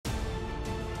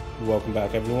Welcome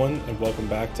back, everyone, and welcome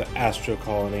back to Astro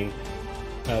Colony.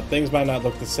 Things might not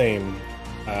look the same.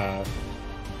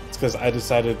 It's because I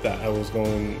decided that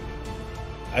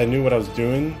I knew what I was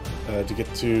doing to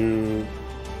get to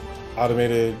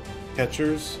automated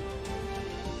catchers.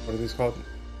 What are these called?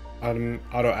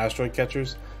 Auto asteroid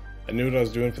catchers. I knew what I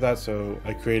was doing for that, so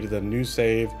I created a new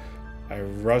save. I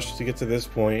rushed to get to this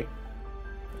point,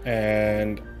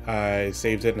 and I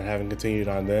saved it and haven't continued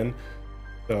on then.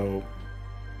 So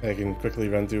I can quickly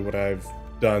run through what I've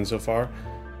done so far.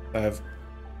 I have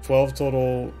 12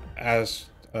 total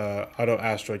auto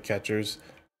asteroid catchers,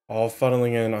 all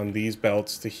funneling in on these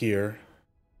belts to here.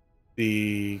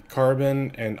 The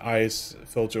carbon and ice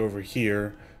filter over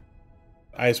here.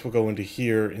 Ice will go into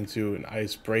here into an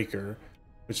ice breaker,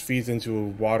 which feeds into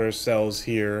water cells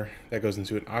here. That goes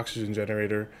into an oxygen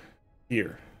generator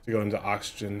here to go into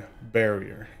oxygen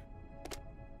barrier.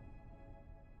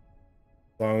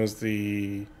 As long as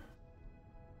the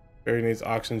barrier needs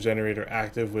oxygen generator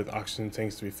active with oxygen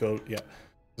tanks to be filled. Yeah,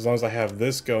 as long as I have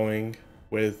this going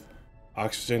with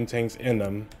oxygen tanks in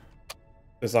them,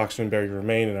 this oxygen barrier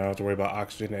remain, and I don't have to worry about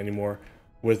oxygen anymore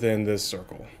within this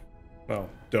circle. Well,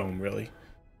 dome really.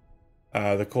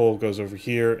 The coal goes over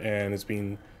here and is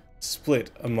being split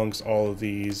amongst all of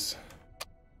these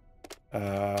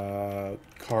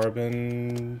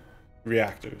carbon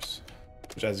reactors,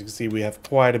 which, as you can see, we have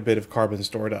quite a bit of carbon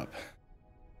stored up.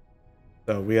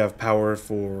 So we have power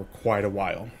for quite a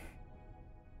while.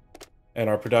 And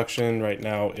our production right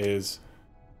now is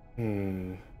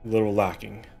a little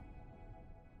lacking.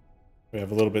 We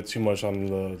have a little bit too much on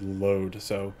the load,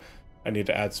 so I need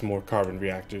to add some more carbon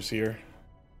reactors here.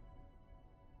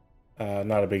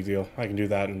 Not a big deal. I can do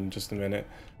that in just a minute.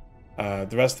 The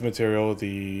rest of the material,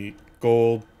 the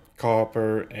gold,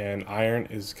 copper, and iron,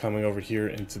 is coming over here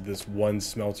into this one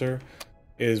smelter.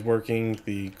 It is working.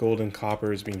 The gold and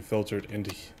copper is being filtered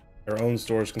into their own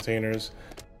storage containers.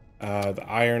 The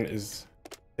iron is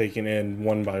taken in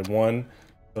one by one.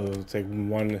 So it'll take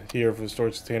one here for the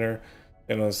storage container,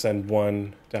 and I'll send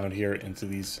one down here into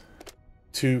these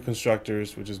two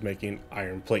constructors, which is making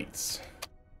iron plates.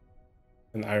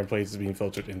 And the iron plates is being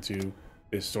filtered into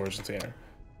this storage container.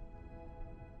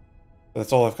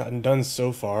 That's all I've gotten done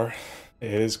so far.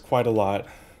 It is quite a lot,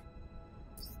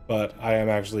 but I am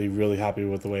actually really happy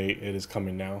with the way it is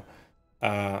coming now.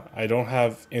 I don't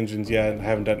have engines yet, and I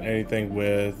haven't done anything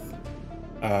with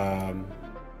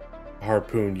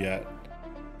harpoon yet.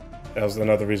 That was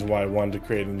another reason why I wanted to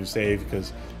create a new save,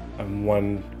 because on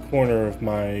one corner of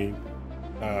my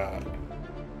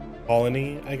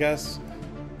colony, I guess,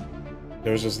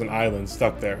 there was just an island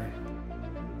stuck there.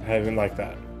 I didn't like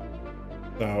that,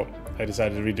 so I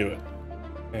decided to redo it,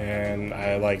 and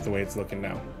I like the way it's looking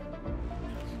now.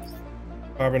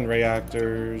 Carbon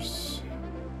reactors.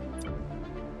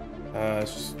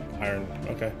 It's just iron.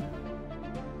 Okay.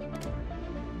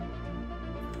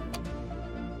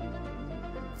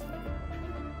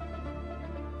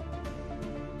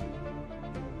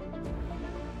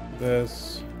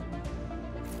 This.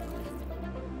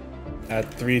 Add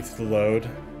 3 to the load.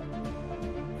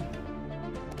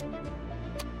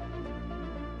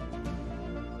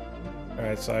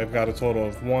 Alright, so I've got a total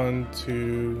of 1,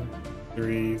 2,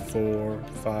 3, 4,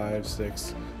 5,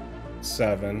 6,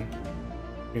 7.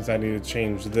 Means I need to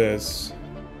change this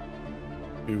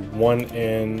to 1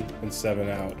 in and 7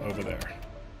 out over there.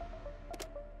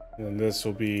 And then this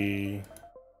will be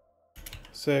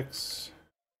 6,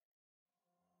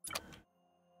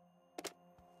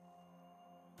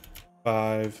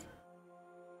 5,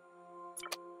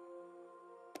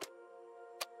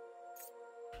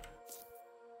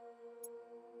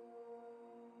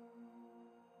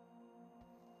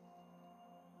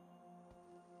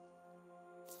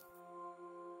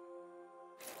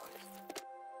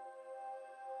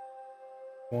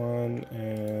 1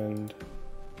 and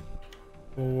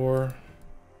 4,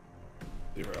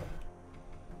 0.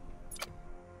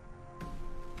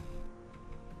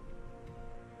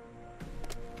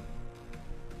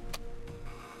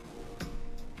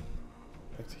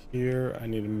 Back to here, I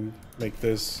need to make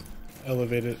this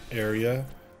elevated area.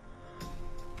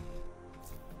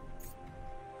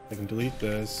 I can delete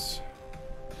this.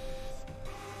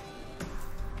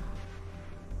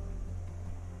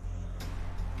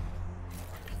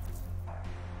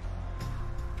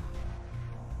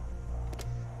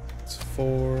 It's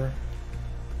 4,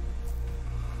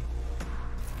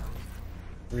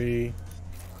 3,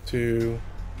 2.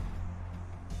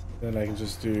 Then I can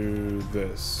just do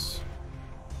this.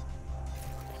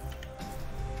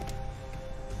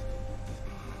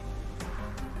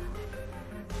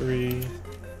 3,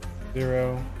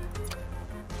 0.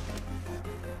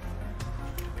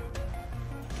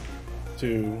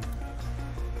 2,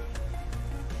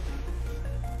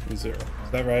 0.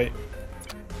 Is that right?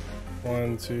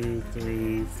 1, 2,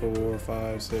 3, 4,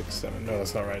 5, 6, 7. No,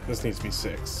 that's not right. This needs to be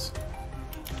 6.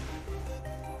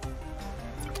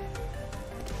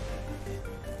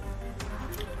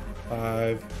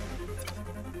 Five,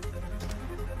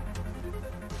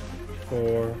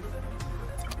 4,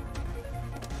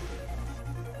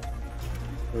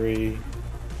 3,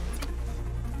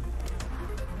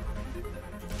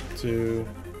 2,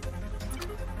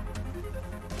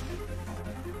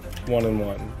 1 and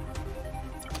 1.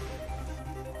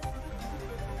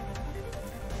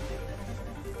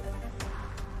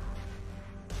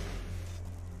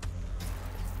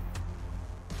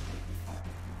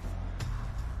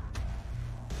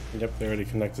 Yep, they're already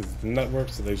connected to the network,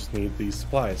 so they just need these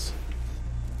supplies.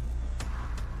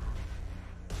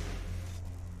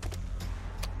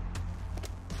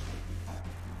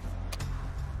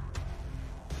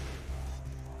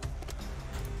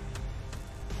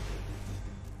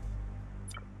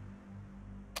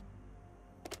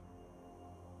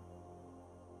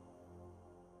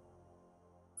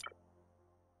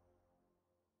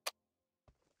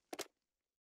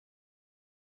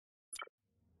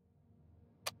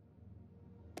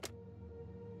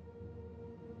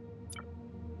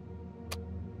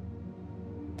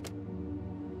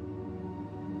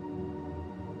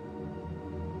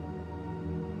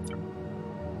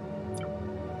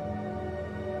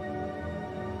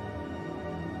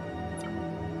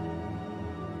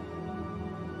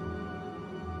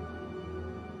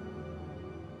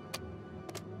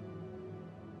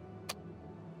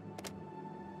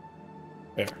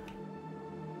 There.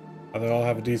 Now they all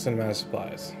have a decent amount of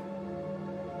supplies.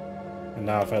 And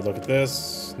now if I look at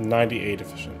this, 98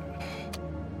 efficient.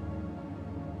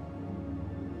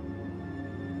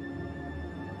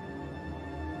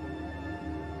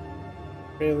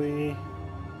 Really?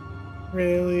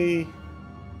 Really?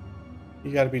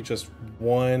 You gotta be just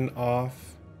 1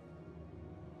 off?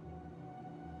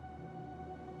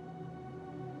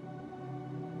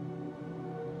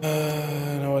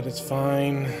 You know what, it's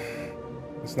fine.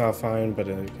 It's not fine, but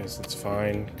I guess it's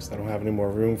fine, because I don't have any more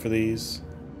room for these.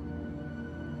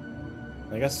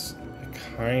 I guess I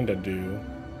kinda do.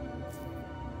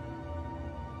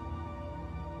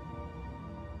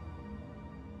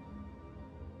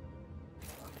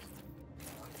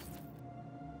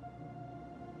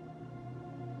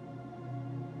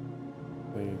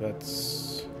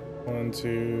 That's 1,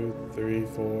 2, 3,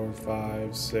 4,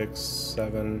 5, 6,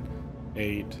 7,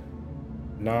 8,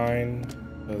 9.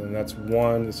 So then that's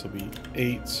 1. This will be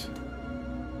 8.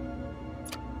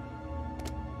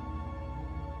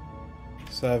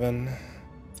 7.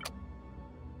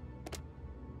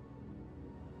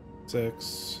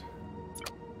 6.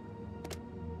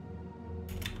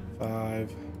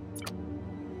 5.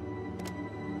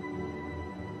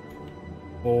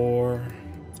 4.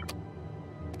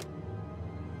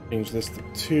 Change this to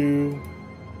 2.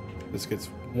 This gets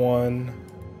 1.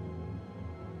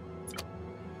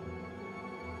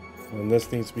 And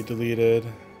this needs to be deleted.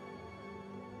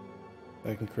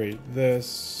 I can create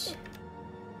this.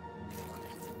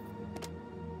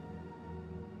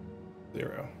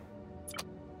 0.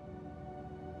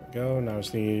 There we go. Now I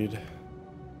just need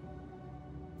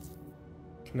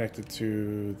connected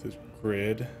to the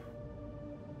grid.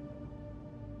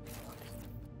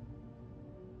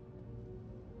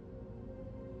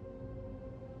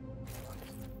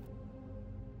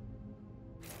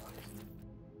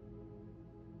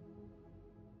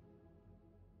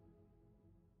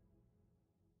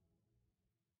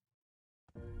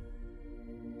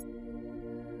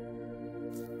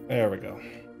 There we go.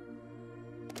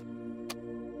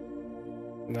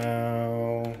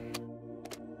 Now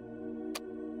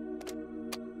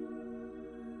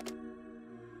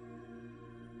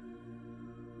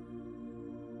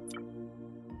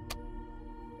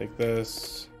take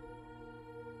this,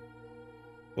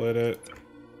 split it.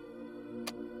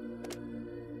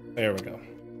 There we go.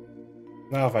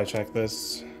 Now if I check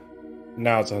this,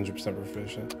 now it's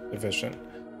 100% efficient.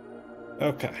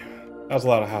 Okay, that was a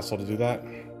lot of hassle to do that.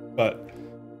 But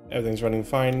everything's running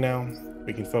fine now.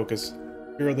 We can focus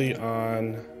purely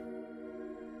on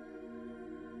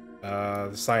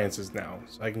the sciences now.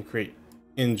 So I can create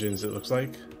engines, it looks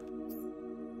like.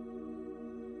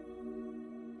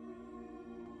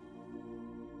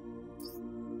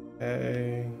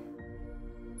 Okay.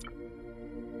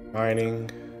 Mining,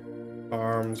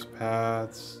 farms,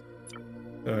 paths.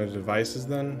 Devices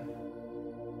then?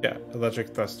 Yeah,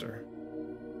 electric thruster.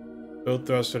 Build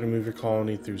thruster to move your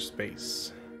colony through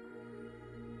space.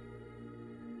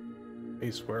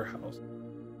 Space warehouse.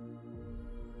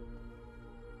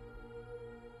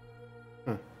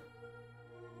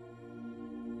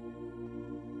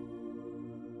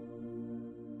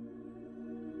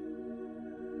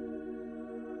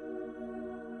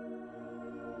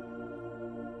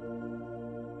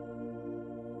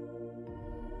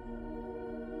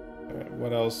 Alright,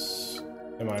 what else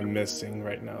am I missing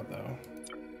right now, though?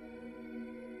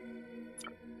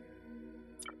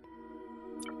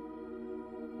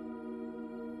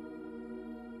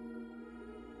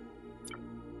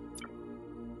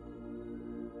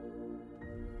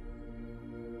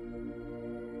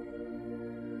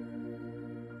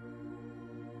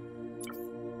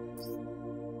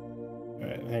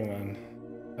 Alright, hang on.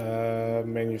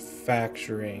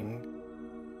 Manufacturing.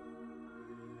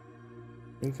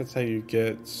 I think that's how you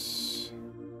get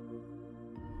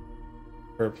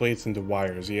her plates into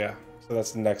wires, yeah. So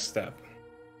that's the next step.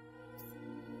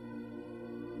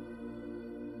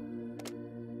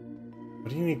 What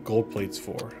do you need gold plates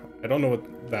for? I don't know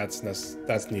what that's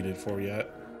needed for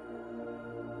yet.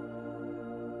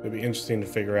 It'll be interesting to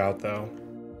figure out, though.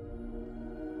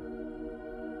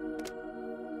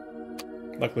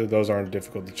 Luckily, those aren't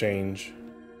difficult to change.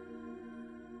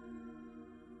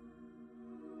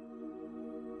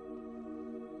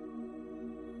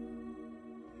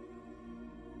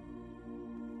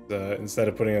 Instead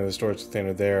of putting it in the storage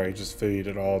container there, I just feed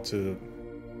it all to the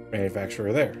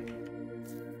manufacturer there.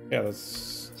 Yeah,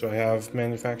 do I have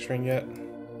manufacturing yet?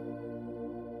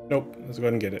 Nope, let's go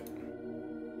ahead and get it.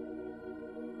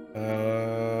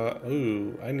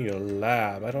 Ooh, I need a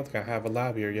lab. I don't think I have a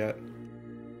lab here yet.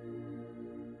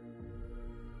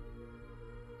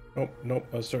 Nope, nope,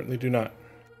 I certainly do not.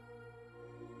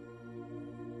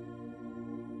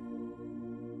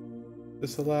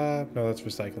 This a lab? No, that's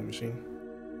recycling machine.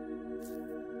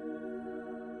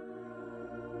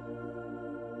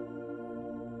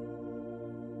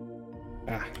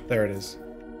 Ah, there it is.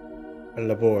 A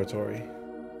laboratory.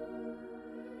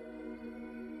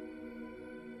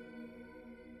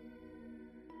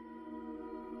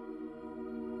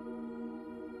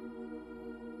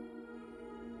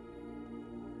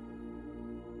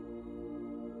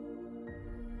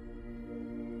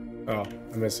 Oh,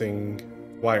 I'm missing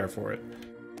wire for it.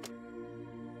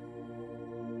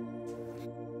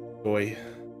 Boy.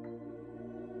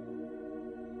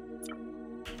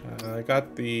 I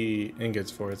got the ingots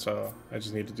for it, so I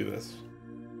just need to do this.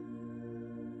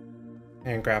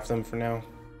 And craft them for now.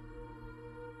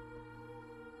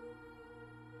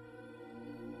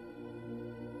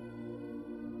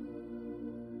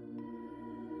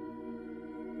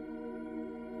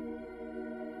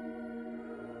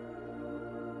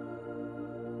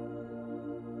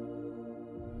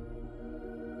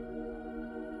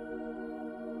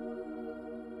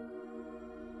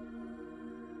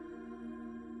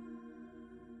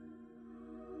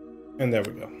 And there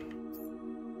we go.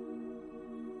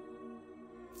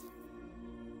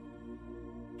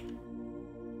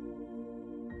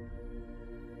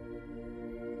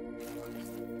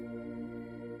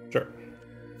 Sure.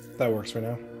 That works for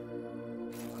now.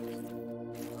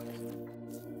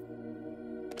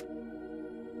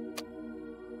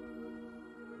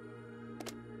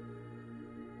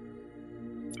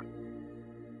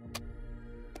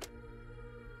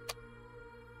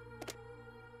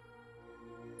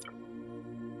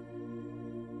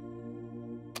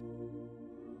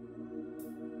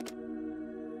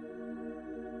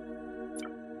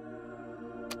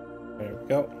 There we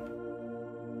go.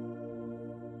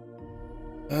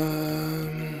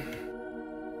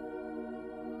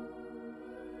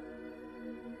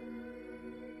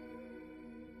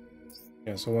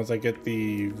 Yeah, so once I get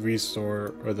the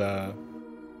restore or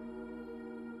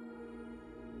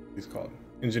what's it called?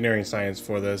 Engineering science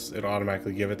for this, it'll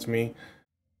automatically give it to me.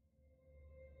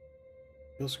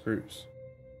 Steel screws.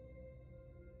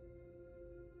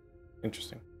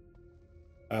 Interesting.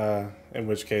 In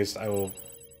which case I will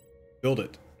build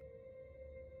it.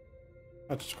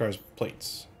 That just requires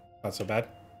plates. Not so bad.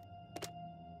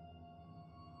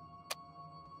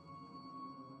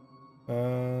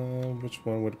 Which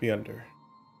one would it be under?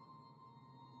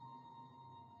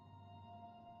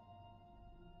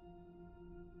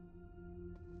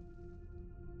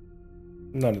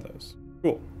 None of those.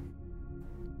 Cool.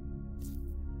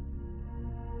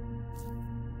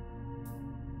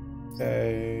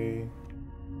 Okay.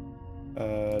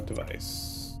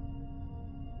 Device.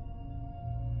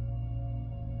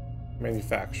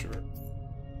 Manufacturer.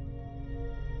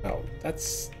 Oh,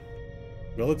 that's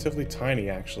relatively tiny,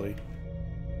 actually.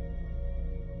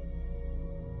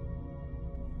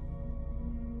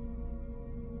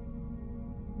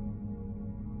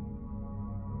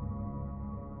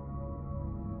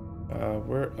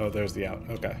 Where? Oh, there's the out.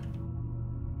 Okay.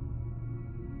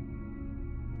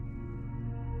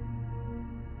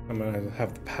 I'm gonna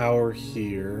have the power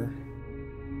here.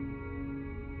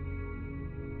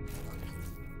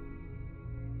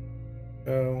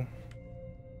 Go.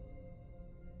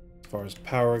 As far as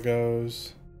power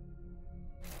goes.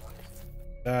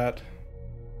 that.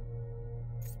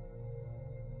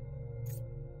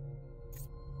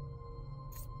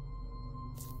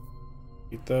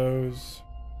 Eat those.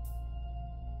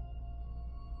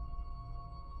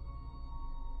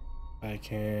 I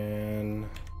can...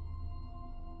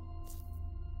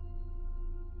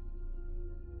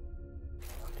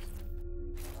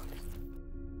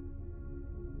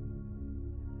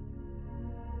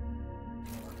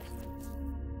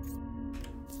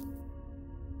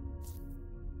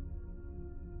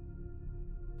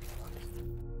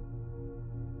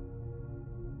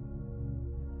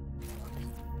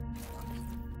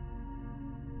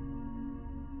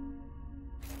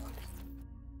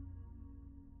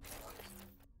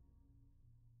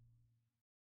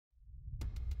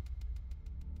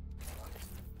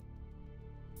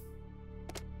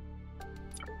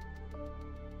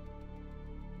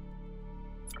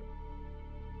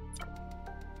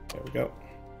 There we go.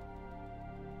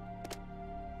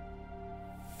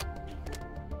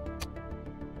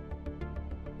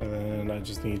 And then I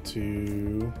just need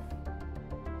to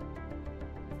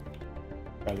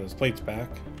grab those plates back.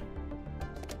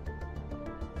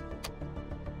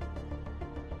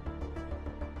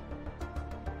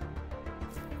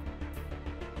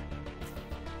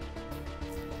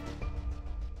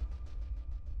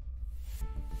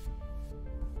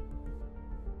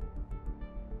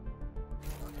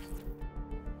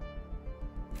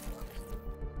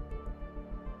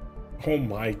 Oh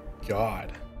my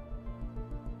god.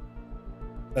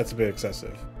 That's a bit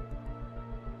excessive.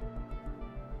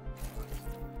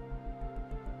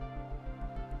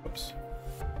 Oops.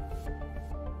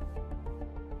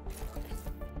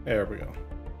 There we go.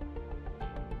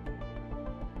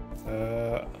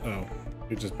 Oh,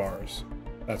 you're just bars.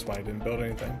 That's why I didn't build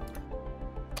anything.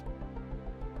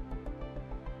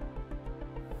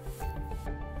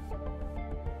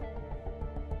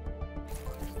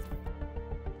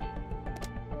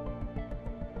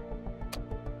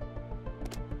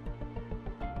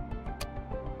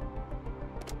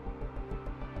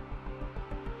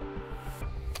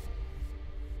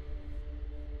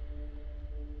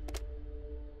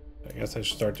 I guess I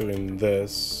should start doing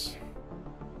this.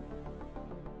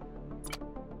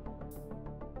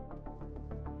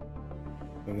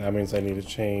 And that means I need to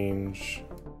change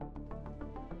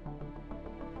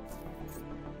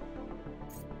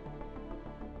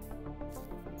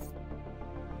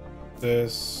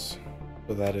this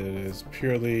so that it is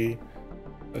purely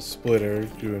a splitter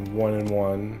doing 1 and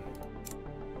 1.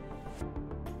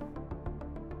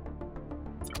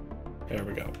 There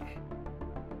we go.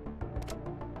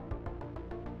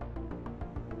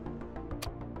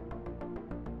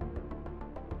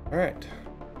 All right,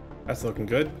 that's looking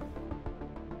good.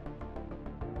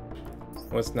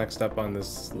 What's next up on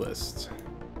this list?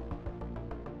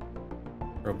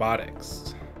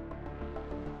 Robotics.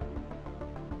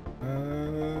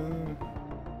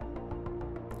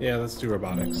 Yeah, let's do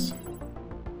robotics.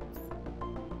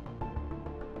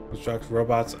 Construct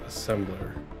robots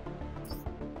assembler.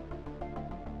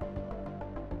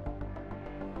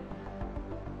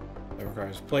 That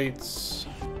requires plates.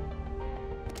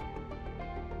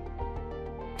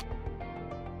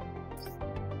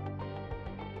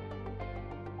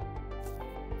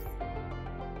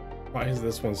 Why is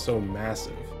this one so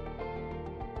massive?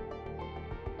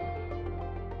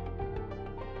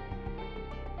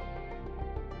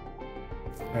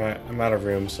 Alright, I'm out of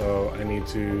room, so I need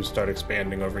to start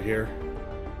expanding over here.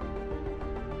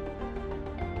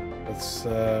 Let's,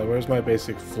 where's my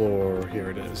basic floor? Here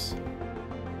it is.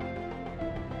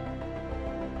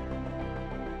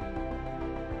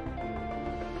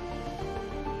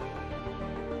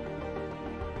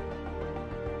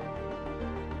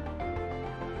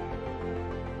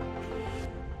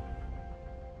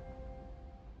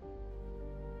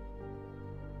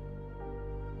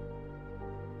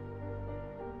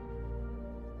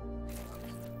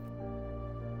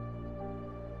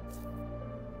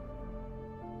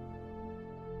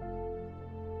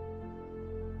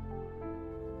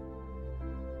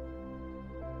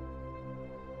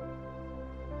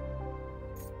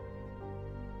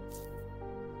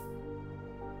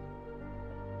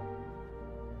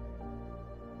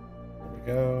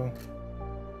 Go.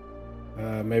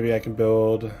 Maybe I can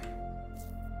build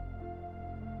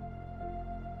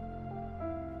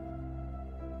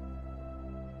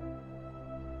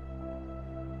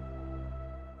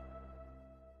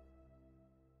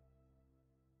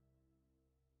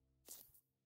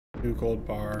two gold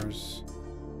bars.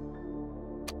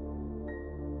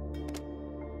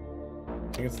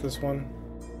 I think it's this one.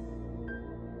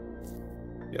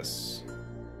 Yes.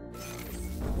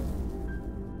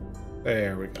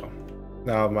 There we go.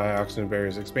 Now my oxygen barrier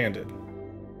is expanded.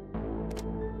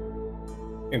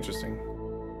 Interesting.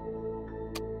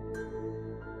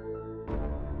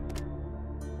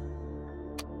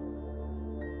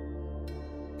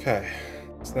 Okay,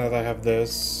 so now that I have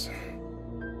this,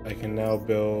 I can now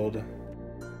build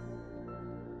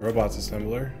robots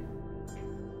assembler.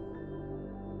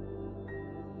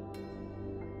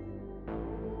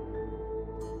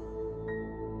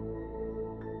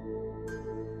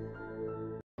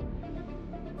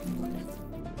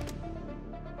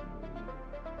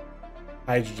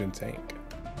 Hydrogen tank.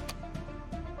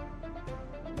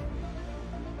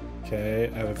 Okay,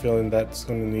 I have a feeling that's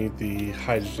going to need the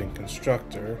hydrogen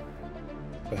constructor,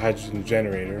 the hydrogen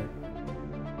generator.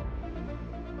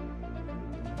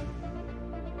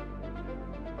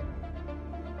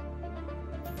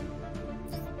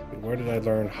 Where did I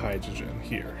learn hydrogen?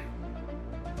 Here.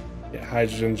 Yeah,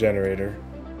 hydrogen generator.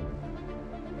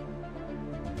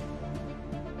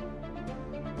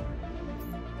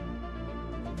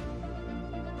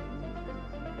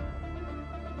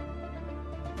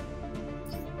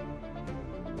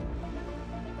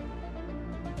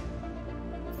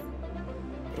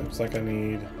 Looks like I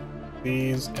need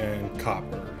these and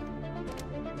copper.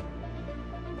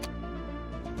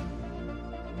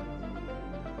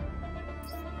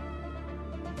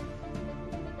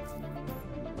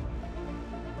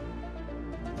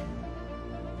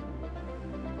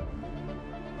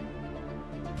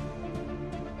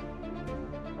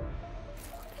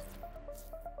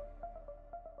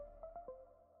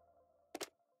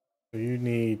 So you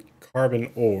need carbon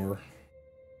ore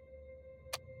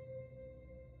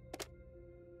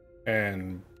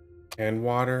and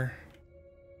water.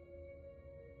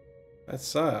 That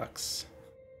sucks.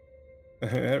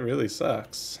 That really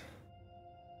sucks.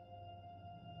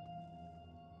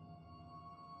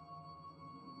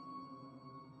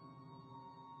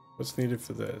 What's needed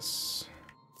for this?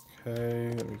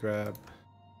 Okay, let me grab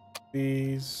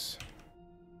these.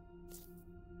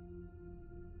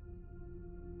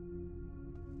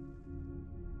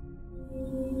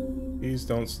 These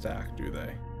don't stack, do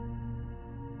they?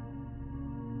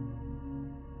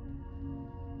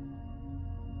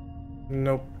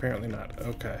 Nope, apparently not.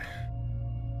 Okay.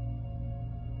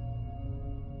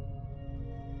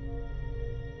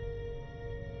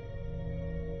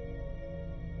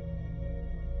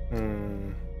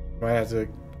 Might have to...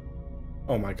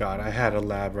 Oh my god, I had a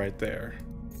lab right there.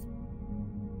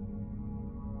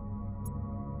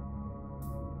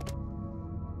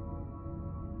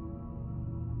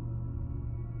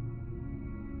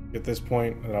 Get this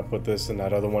point, and I'll put this in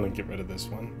that other one and get rid of this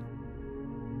one.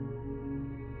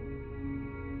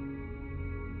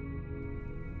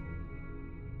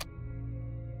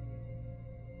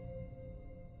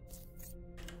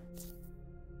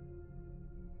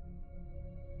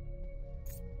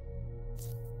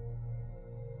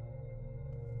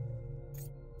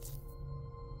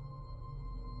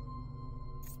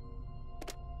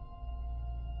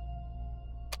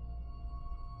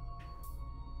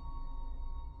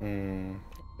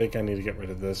 I think I need to get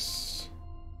rid of this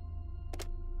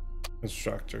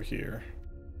constructor here.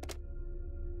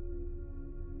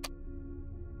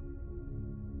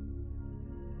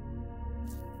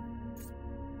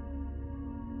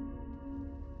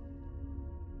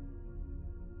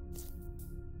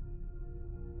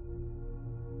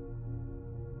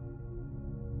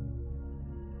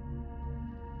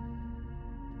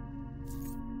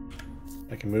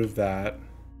 I can move that.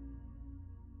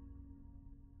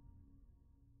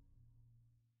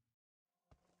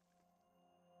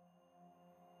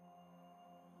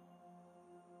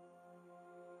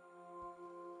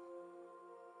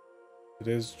 It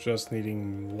is just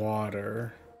needing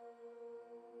water.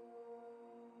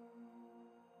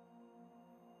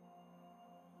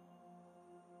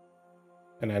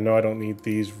 And I know I don't need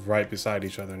these right beside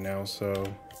each other now, so...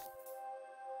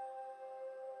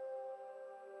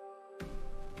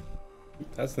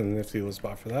 That's the nifty little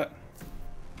spot for that.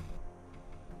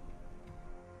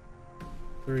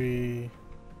 3,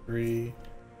 3.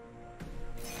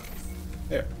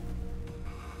 There.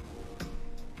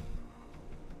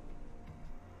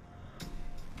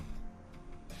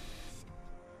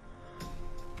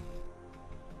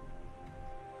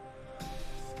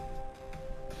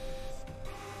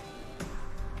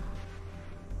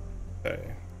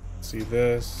 Okay, see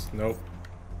this? Nope.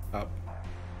 Up.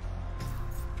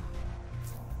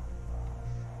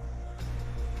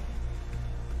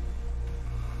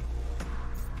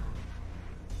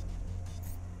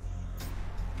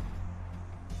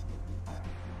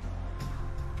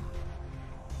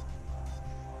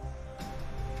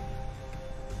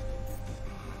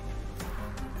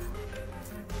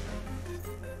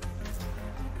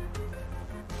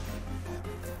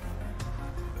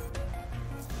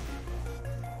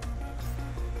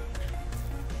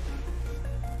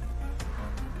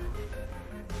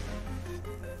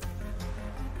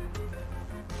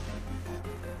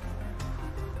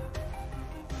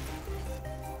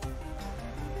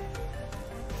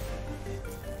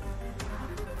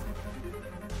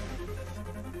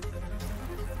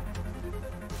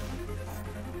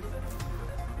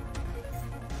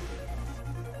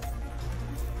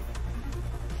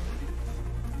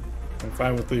 I'm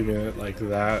fine with leaving it like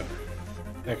that.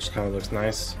 Actually kind of looks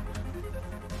nice.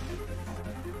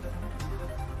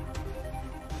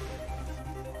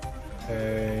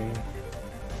 Okay.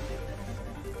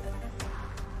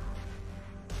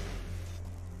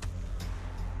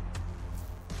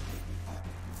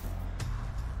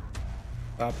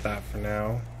 Stop that for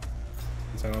now,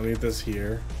 since I don't need this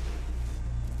here.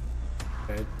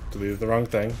 Okay, deleted the wrong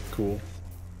thing. Cool.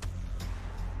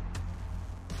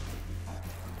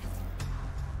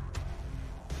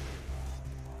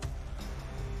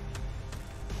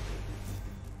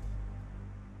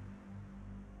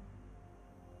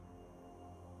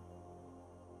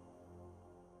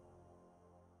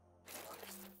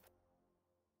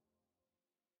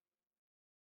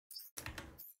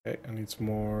 Okay, I need some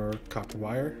more copper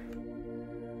wire.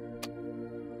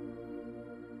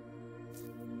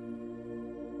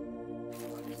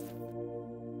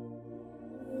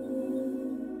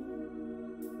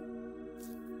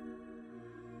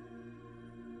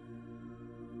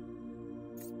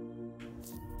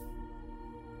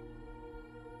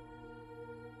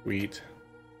 Sweet.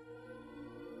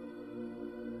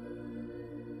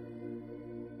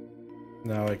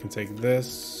 Now I can take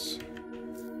this.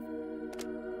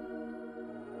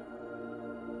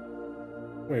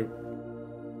 Wait,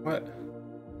 what?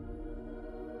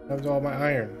 How's all my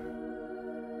iron?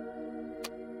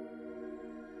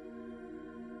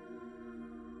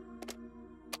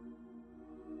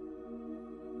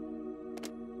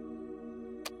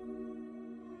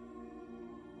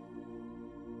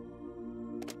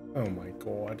 Oh my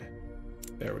god.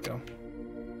 There we go.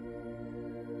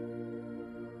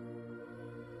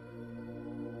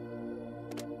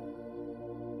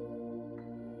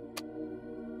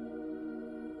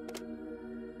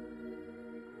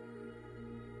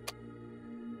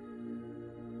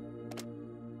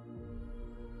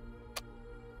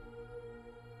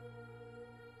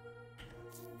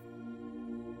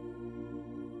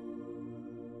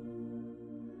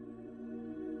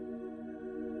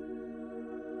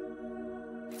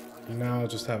 Now I'll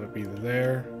just have it be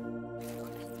there.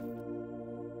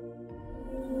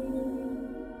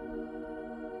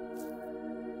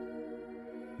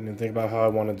 And then think about how I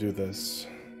want to do this.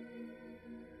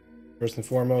 First and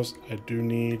foremost, I do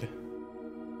need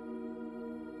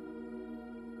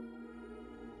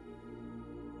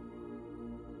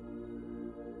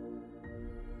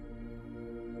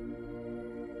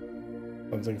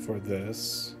something for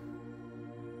this.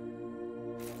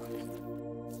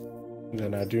 And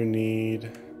then I do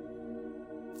need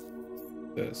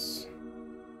this.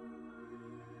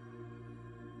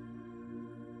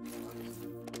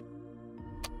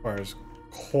 Requires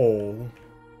coal.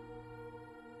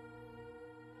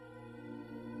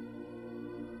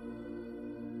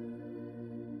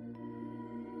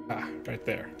 Ah, right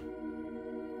there.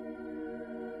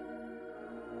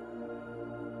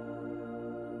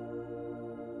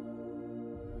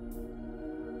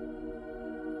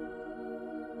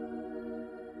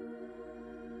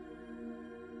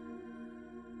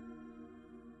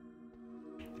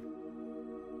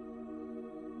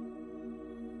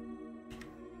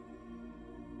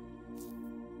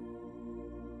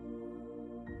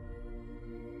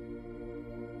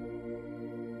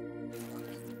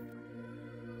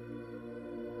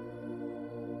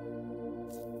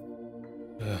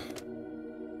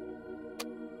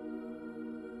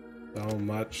 So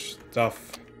much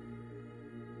stuff.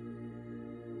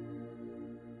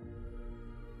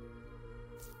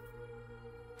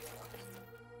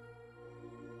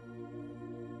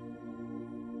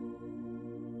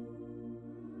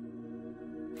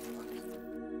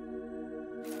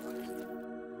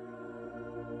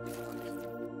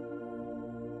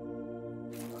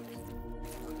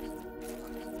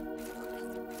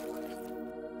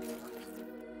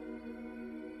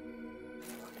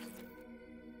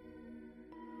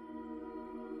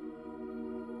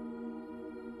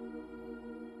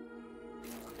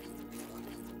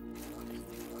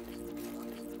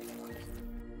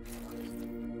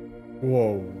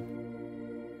 Whoa.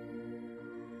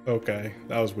 Okay,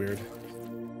 that was weird.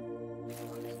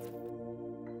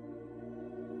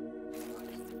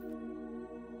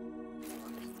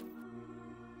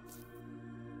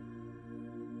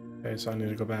 Okay, so I need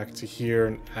to go back to here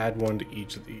and add one to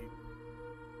each of these.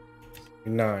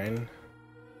 9.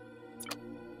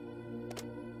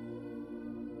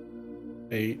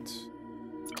 8.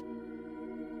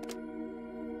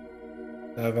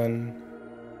 7.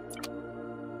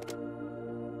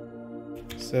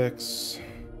 6.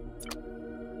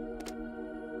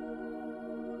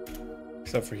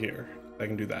 Except for here. I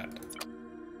can do that.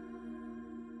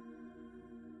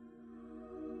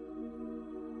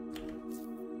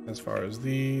 as far as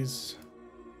these.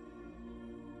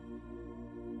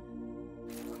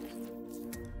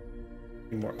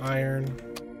 Need more iron.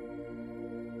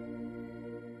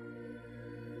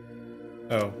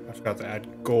 Oh, I forgot to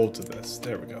add gold to this.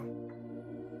 There we go.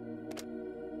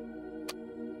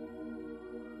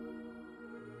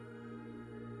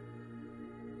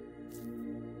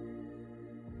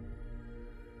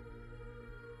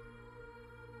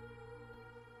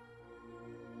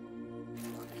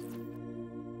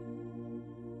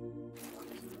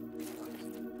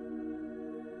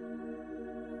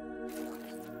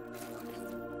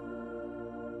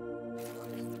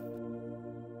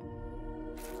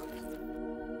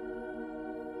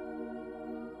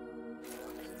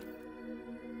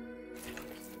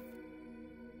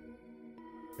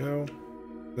 Go.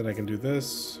 Then I can do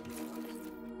this.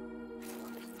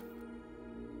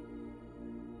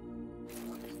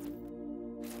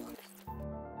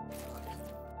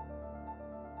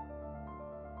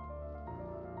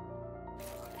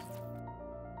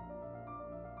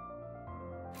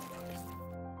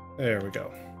 There we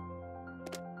go.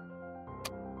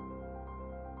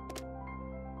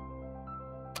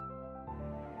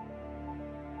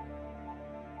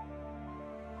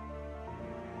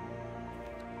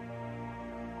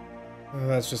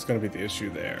 That's just going to be the issue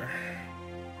there.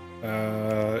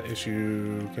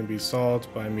 Issue can be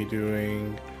solved by me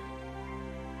doing...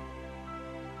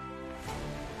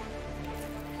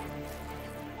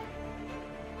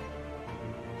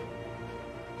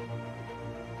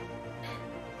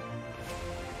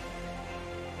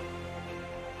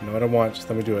 No, I don't want. Just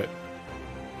let me do it.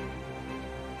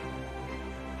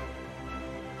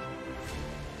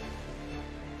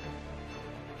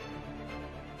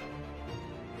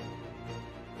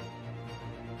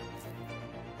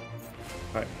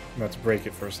 Alright, I'm about to break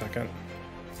it for a second.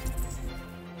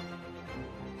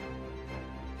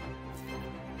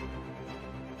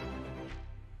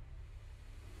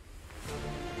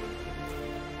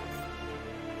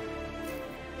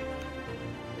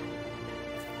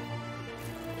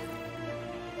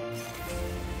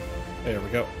 There we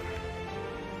go.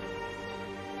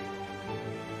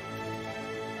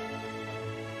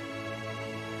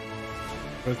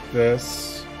 With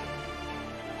this,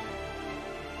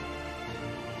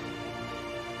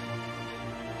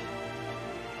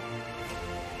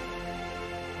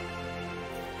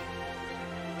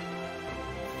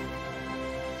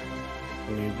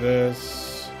 I need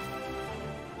this.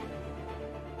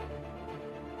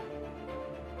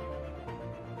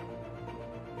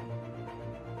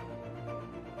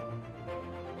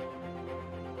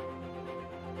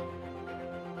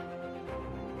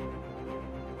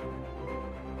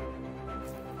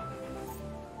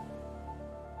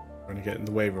 I'm gonna get in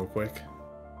the way real quick.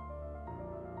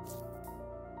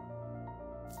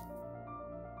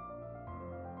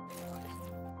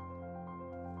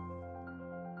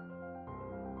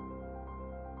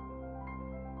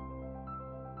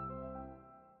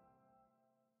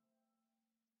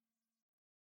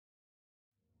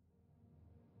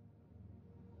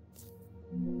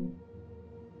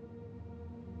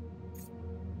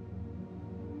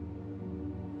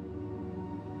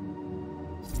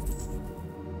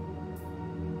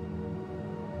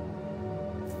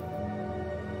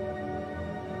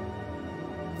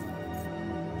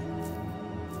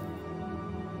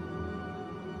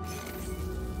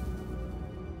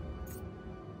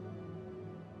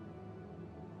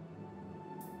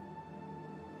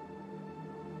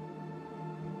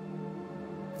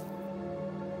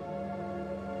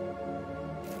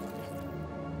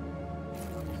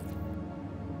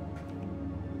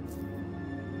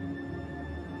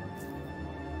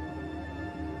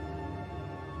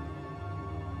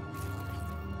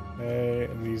 Okay,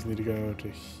 and these need to go to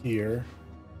here.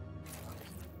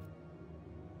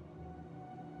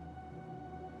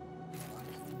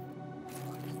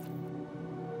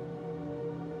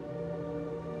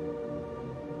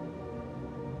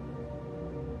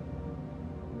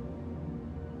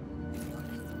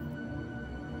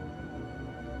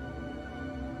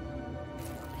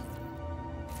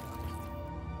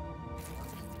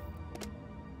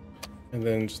 And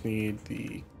then just need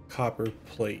the copper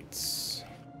plates.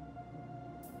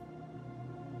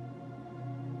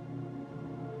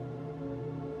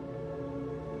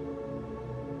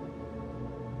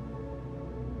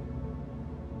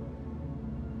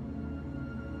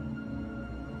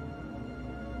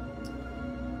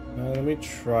 Let me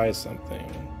try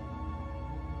something.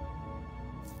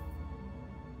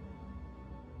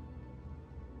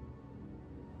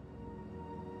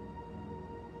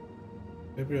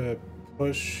 Maybe I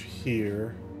push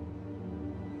here.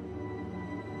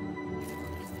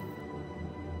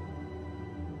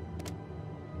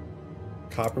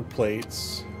 copper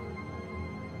plates.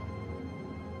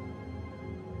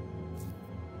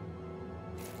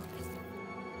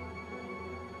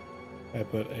 I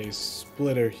put a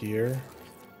splitter here.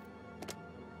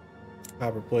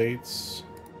 Copper plates.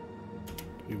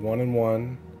 Be 1 and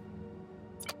 1.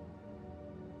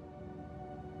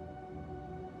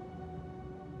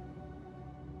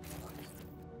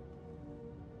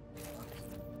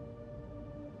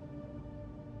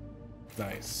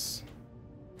 Nice.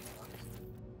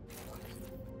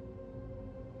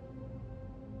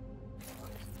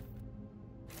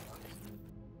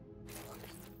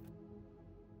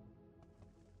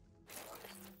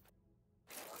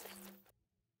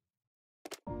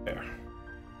 There.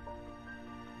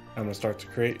 I'm gonna start to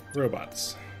create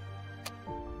robots.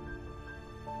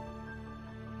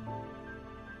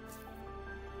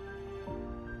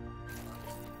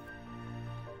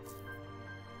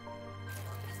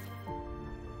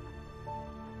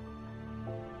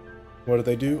 What do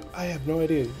they do? I have no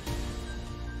idea.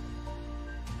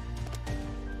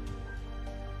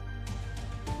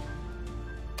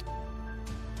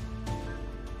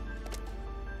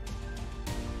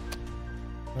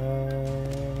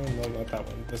 No, not that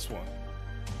one. This one.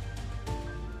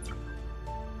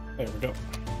 There we go.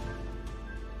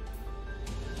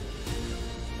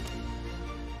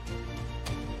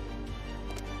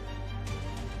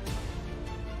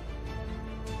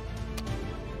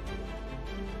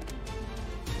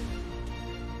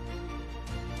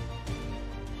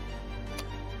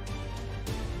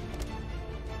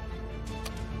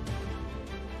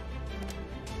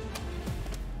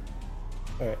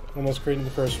 Alright, almost creating the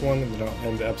first one, and then I'll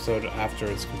end the episode after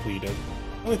it's completed. It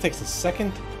only takes a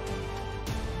second.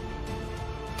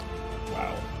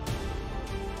 Wow.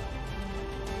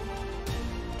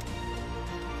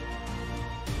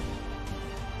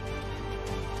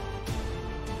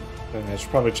 And I should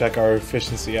probably check our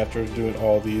efficiency after doing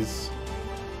all these.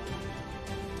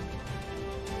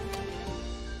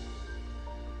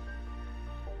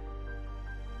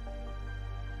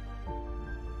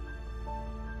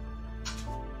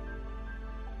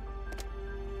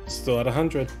 Still at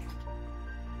 100.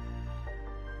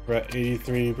 We're at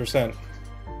 83%.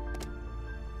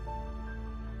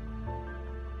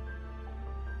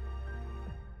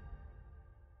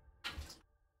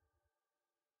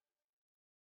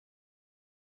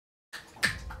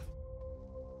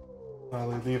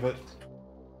 Slowly leave it.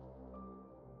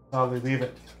 Slowly leave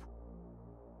it.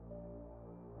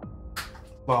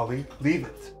 Slowly leave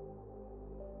it.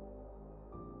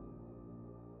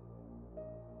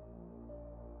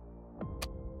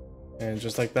 And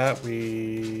just like that,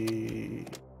 we...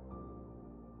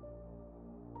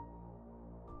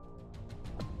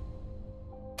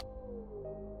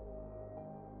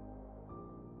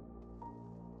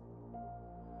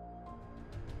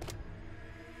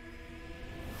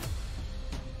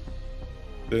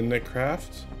 Didn't it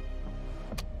craft?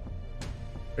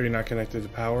 Are you not connected to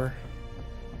power?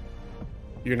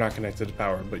 You're not connected to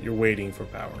power, but you're waiting for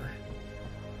power.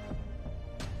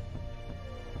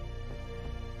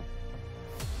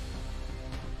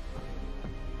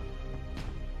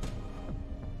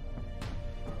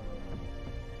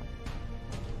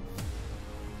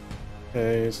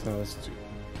 Okay, so now let's do...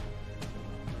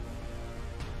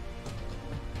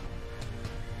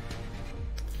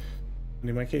 I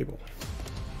need my cable.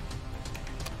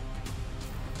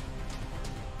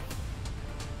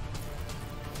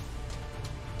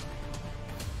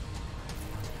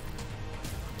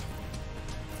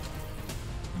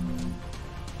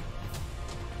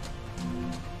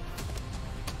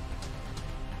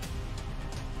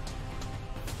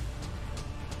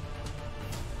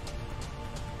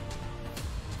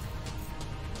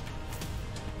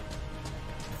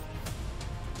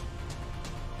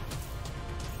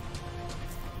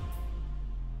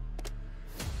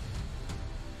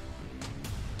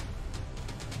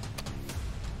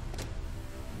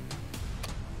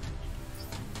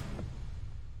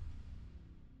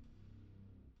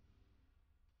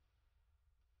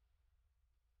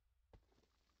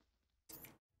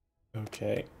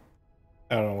 Okay.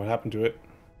 I don't know what happened to it.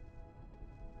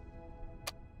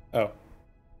 Oh.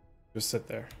 Just sit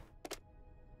there.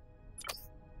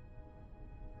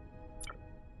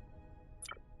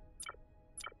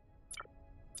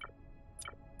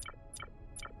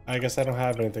 I guess I don't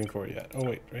have anything for it yet. Oh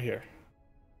wait, right here.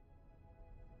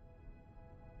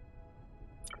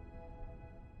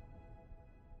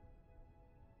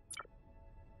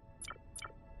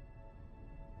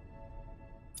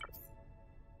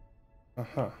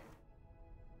 Uh-huh.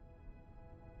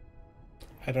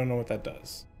 I don't know what that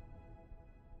does.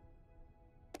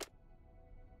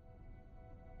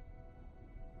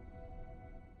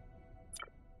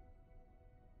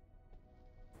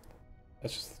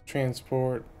 That's just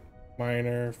transport,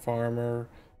 miner, farmer,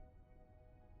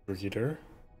 breeder,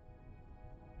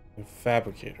 and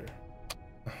fabricator.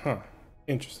 Huh.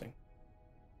 Interesting.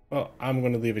 Well, I'm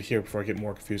going to leave it here before I get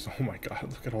more confused. Oh my god,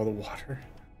 look at all the water.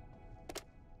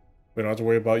 We don't have to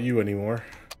worry about you anymore.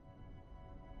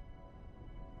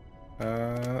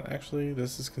 Actually,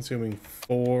 this is consuming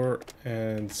 4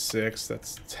 and 6.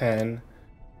 That's 10.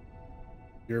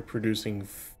 You're producing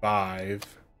 5.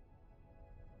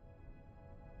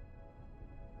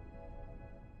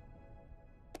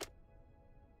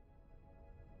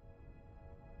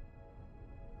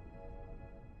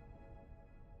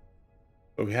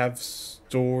 But we have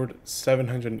stored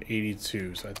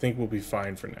 782, so I think we'll be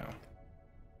fine for now.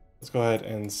 Let's go ahead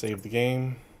and save the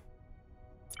game.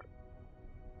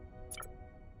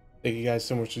 Thank you guys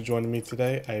so much for joining me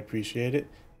today. I appreciate it.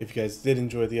 If you guys did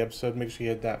enjoy the episode, make sure you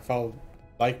hit that follow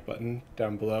like button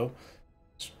down below.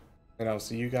 And I'll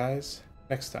see you guys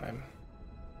next time.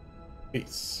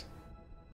 Peace.